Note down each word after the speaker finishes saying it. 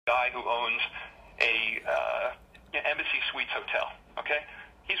guy who owns a Embassy Suites hotel. Okay,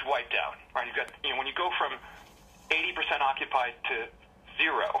 he's wiped out. Right, you've got when you go from 80% occupied to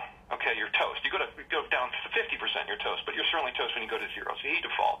zero. Okay, you're toast. You go down to 50%, you're toast, but you're certainly toast when you go to zero. So he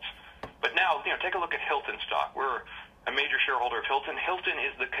defaults. But now, take a look at Hilton stock. We're a major shareholder of Hilton. Hilton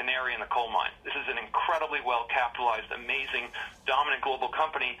is the canary in the coal mine. This is an incredibly well-capitalized, amazing, dominant global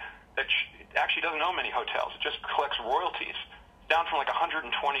company that actually doesn't own many hotels. It just collects royalties, down from like 120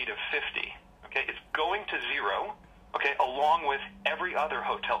 to 50. Okay, it's going to zero. Okay, along with every other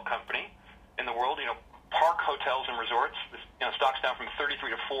hotel company in the world. Park Hotels and Resorts. This, stock's down from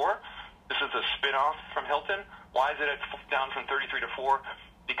 33 to 4. This is a spin-off from Hilton. Why is it down from 33 to 4?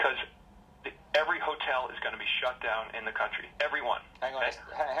 Because every hotel is going to be shut down in the country. Every one.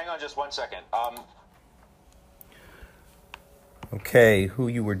 Hang on just 1 second. Okay, who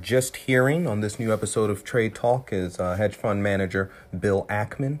you were just hearing on this new episode of Trade Talk is hedge fund manager Bill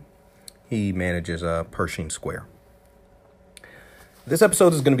Ackman. He manages Pershing Square. This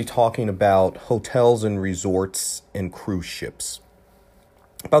episode is going to be talking about hotels and resorts and cruise ships.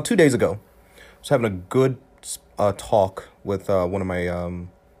 About 2 days ago, I was having a good talk with one of my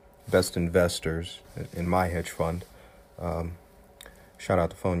best investors in my hedge fund. Shout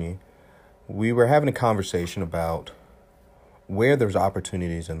out to Fonyi. We were having a conversation about where there's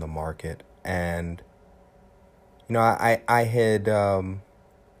opportunities in the market. And, I had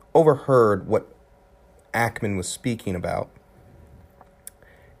overheard what Ackman was speaking about.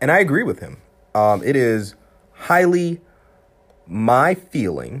 And I agree with him. It is highly my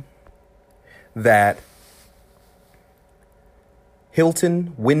feeling that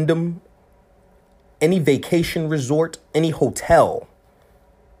Hilton, Wyndham, any vacation resort, any hotel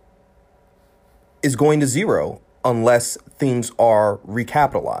is going to zero unless things are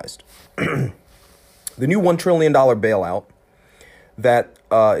recapitalized. The new $1 trillion bailout that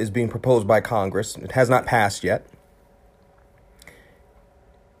is being proposed by Congress, it has not passed yet,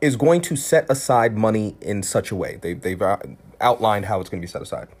 is going to set aside money in such a way. They've outlined how it's going to be set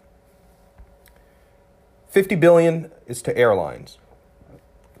aside. $50 billion is to airlines.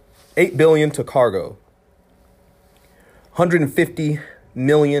 $8 billion to cargo. $150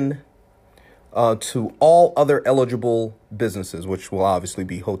 million to all other eligible businesses, which will obviously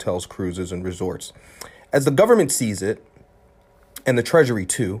be hotels, cruises, and resorts. As the government sees it, and the Treasury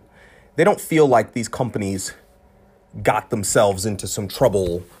too, they don't feel like these companies got themselves into some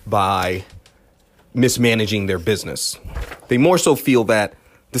trouble by mismanaging their business. They more so feel that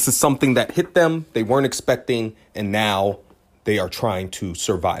this is something that hit them, they weren't expecting, and now they are trying to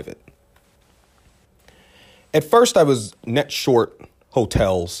survive it. At first, I was net short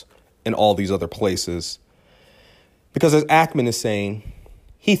hotels and all these other places because, as Ackman is saying,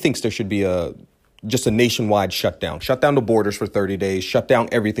 he thinks there should be just a nationwide shutdown. Shut down the borders for 30 days, shut down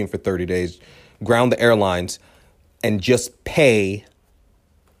everything for 30 days, ground the airlines, and just pay,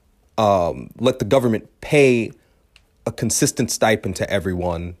 let the government pay a consistent stipend to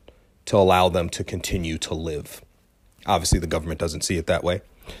everyone to allow them to continue to live. Obviously, the government doesn't see it that way.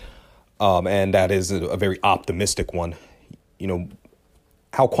 And that is a very optimistic one.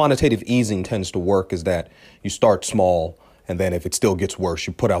 How quantitative easing tends to work is that you start small, and then if it still gets worse,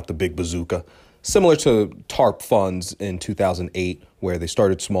 you put out the big bazooka. Similar to TARP funds in 2008, where they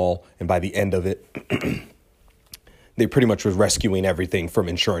started small, and by the end of it, they pretty much was rescuing everything from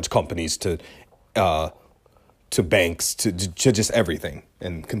insurance companies to banks to just everything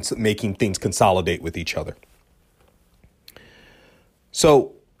and making things consolidate with each other.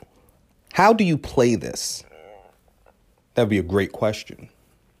 So how do you play this? That would be a great question.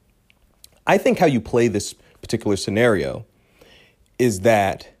 I think how you play this particular scenario is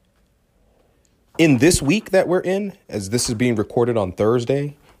that in this week that we're in, as this is being recorded on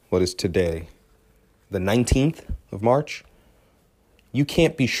Thursday, what is today? The 19th of March, you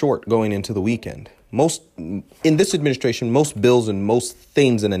can't be short going into the weekend. In this administration, most bills and most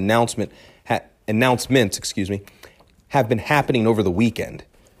things and announcements, have been happening over the weekend.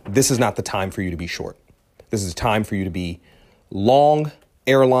 This is not the time for you to be short. This is time for you to be long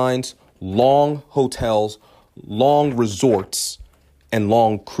airlines, long hotels, long resorts, and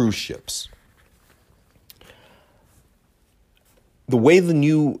long cruise ships. The way the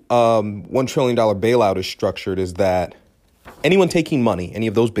new $1 trillion bailout is structured is that anyone taking money, any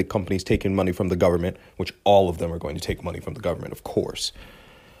of those big companies taking money from the government, which all of them are going to take money from the government, of course,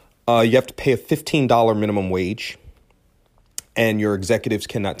 you have to pay a $15 minimum wage, and your executives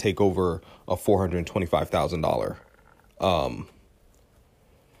cannot take over a $425,000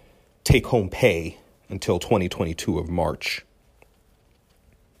 take-home pay until 2022 of March.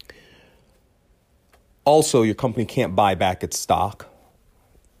 Also, your company can't buy back its stock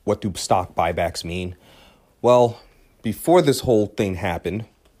what do stock buybacks mean? Well, before this whole thing happened,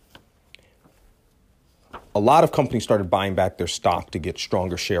 a lot of companies started buying back their stock to get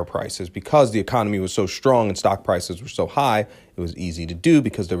stronger share prices. Because the economy was so strong and stock prices were so high, it was easy to do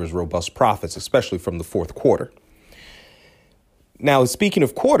because there was robust profits, especially from the fourth quarter. Now, speaking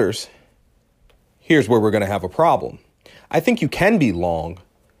of quarters, here's where we're going to have a problem. I think you can be long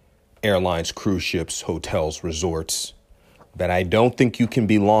airlines, cruise ships, hotels, resorts, but I don't think you can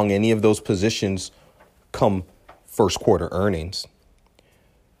be long any of those positions come first quarter earnings.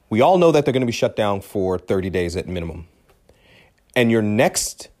 We all know that they're going to be shut down for 30 days at minimum. And your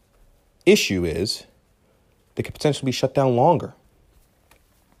next issue is they could potentially be shut down longer.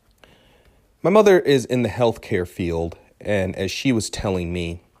 My mother is in the healthcare field, and as she was telling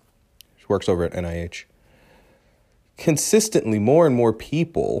me, she works over at NIH, consistently more and more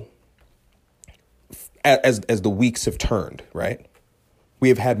people, as the weeks have turned, right? We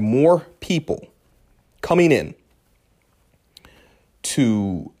have had more people coming in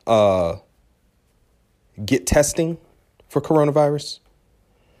to get testing for coronavirus,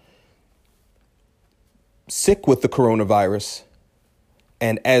 sick with the coronavirus,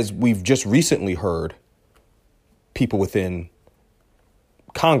 and as we've just recently heard, people within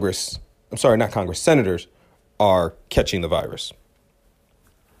senators are catching the virus.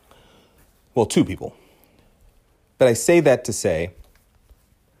 Well, 2 people. But I say that to say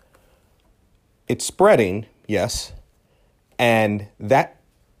it's spreading, yes, and that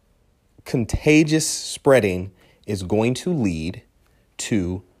contagious spreading is going to lead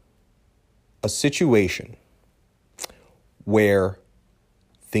to a situation where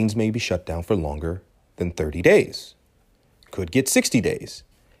things may be shut down for longer than 30 days. Could get 60 days.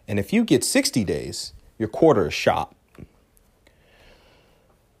 And if you get 60 days, your quarter is shot.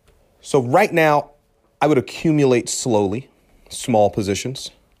 So right now, I would accumulate slowly, small positions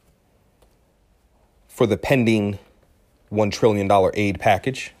for the pending $1 trillion aid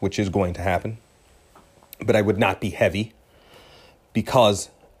package, which is going to happen. But I would not be heavy because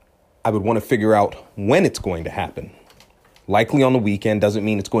I would want to figure out when it's going to happen. Likely on the weekend, doesn't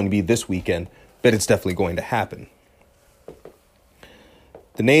mean it's going to be this weekend, but it's definitely going to happen.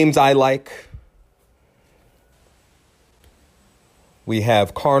 The names I like, we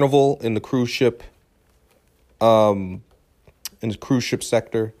have Carnival in the cruise ship,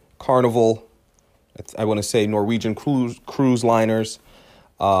 sector, Carnival, I want to say Norwegian cruise liners,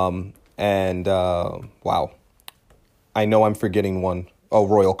 wow, I know I'm forgetting one. Oh,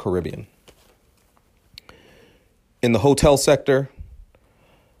 Royal Caribbean. In the hotel sector,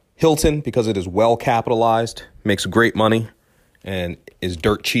 Hilton, because it is well capitalized, makes great money, and is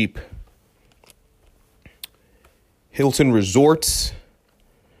dirt cheap. Hilton Resorts,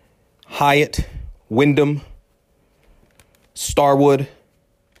 Hyatt, Wyndham, Starwood.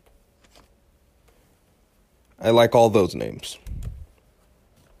 I like all those names.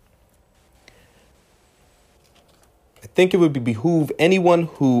 I think it would behoove anyone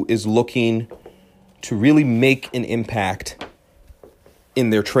who is looking to really make an impact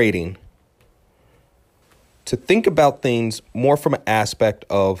in their trading to think about things more from an aspect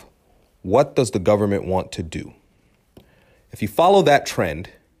of what does the government want to do? If you follow that trend,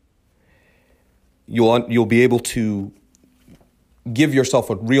 you'll be able to give yourself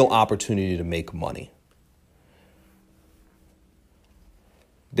a real opportunity to make money.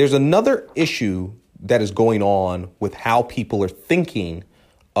 There's another issue that is going on with how people are thinking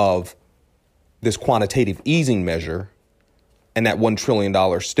of this quantitative easing measure and that $1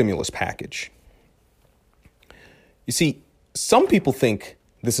 trillion stimulus package. You see, some people think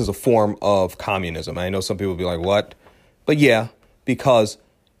this is a form of communism. I know some people will be like, what? But yeah, because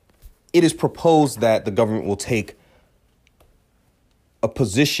it is proposed that the government will take a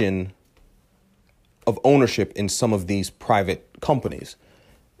position of ownership in some of these private companies.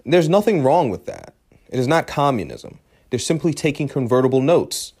 There's nothing wrong with that. It is not communism. They're simply taking convertible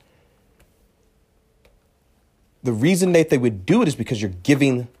notes. The reason that they would do it is because you're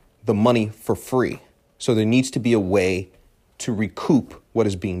giving the money for free. So there needs to be a way to recoup what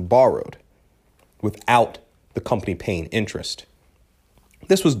is being borrowed without the company paying interest.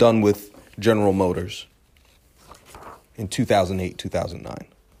 This was done with General Motors in 2008, 2009.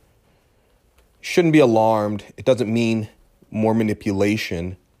 Shouldn't be alarmed. It doesn't mean more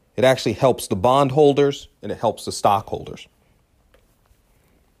manipulation. It actually helps the bondholders and it helps the stockholders.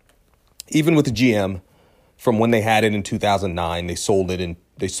 Even with the GM, from when they had it in 2009, they sold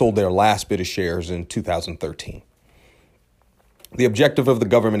their last bit of shares in 2013. The objective of the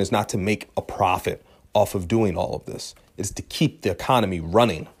government is not to make a profit off of doing all of this. It's to keep the economy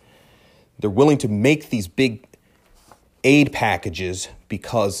running. They're willing to make these big aid packages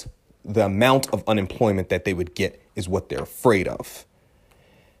because the amount of unemployment that they would get is what they're afraid of.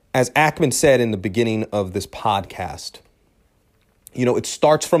 As Ackman said in the beginning of this podcast, it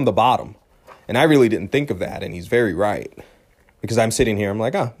starts from the bottom. And I really didn't think of that. And he's very right. Because I'm sitting here, I'm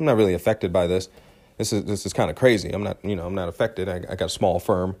like, I'm not really affected by this. This is kind of crazy. I'm not affected. I got a small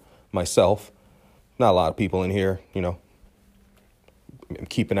firm myself. Not a lot of people in here,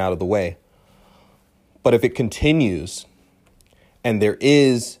 keeping out of the way. But if it continues and there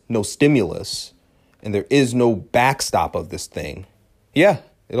is no stimulus and there is no backstop of this thing,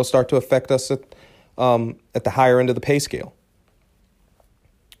 it'll start to affect us at the higher end of the pay scale.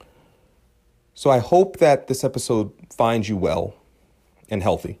 So I hope that this episode finds you well and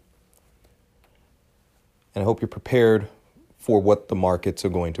healthy. And I hope you're prepared for what the markets are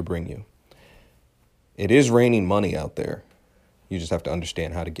going to bring you. It is raining money out there. You just have to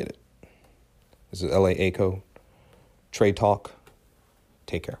understand how to get it. This is LA ACO Trade Talk.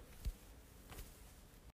 Take care.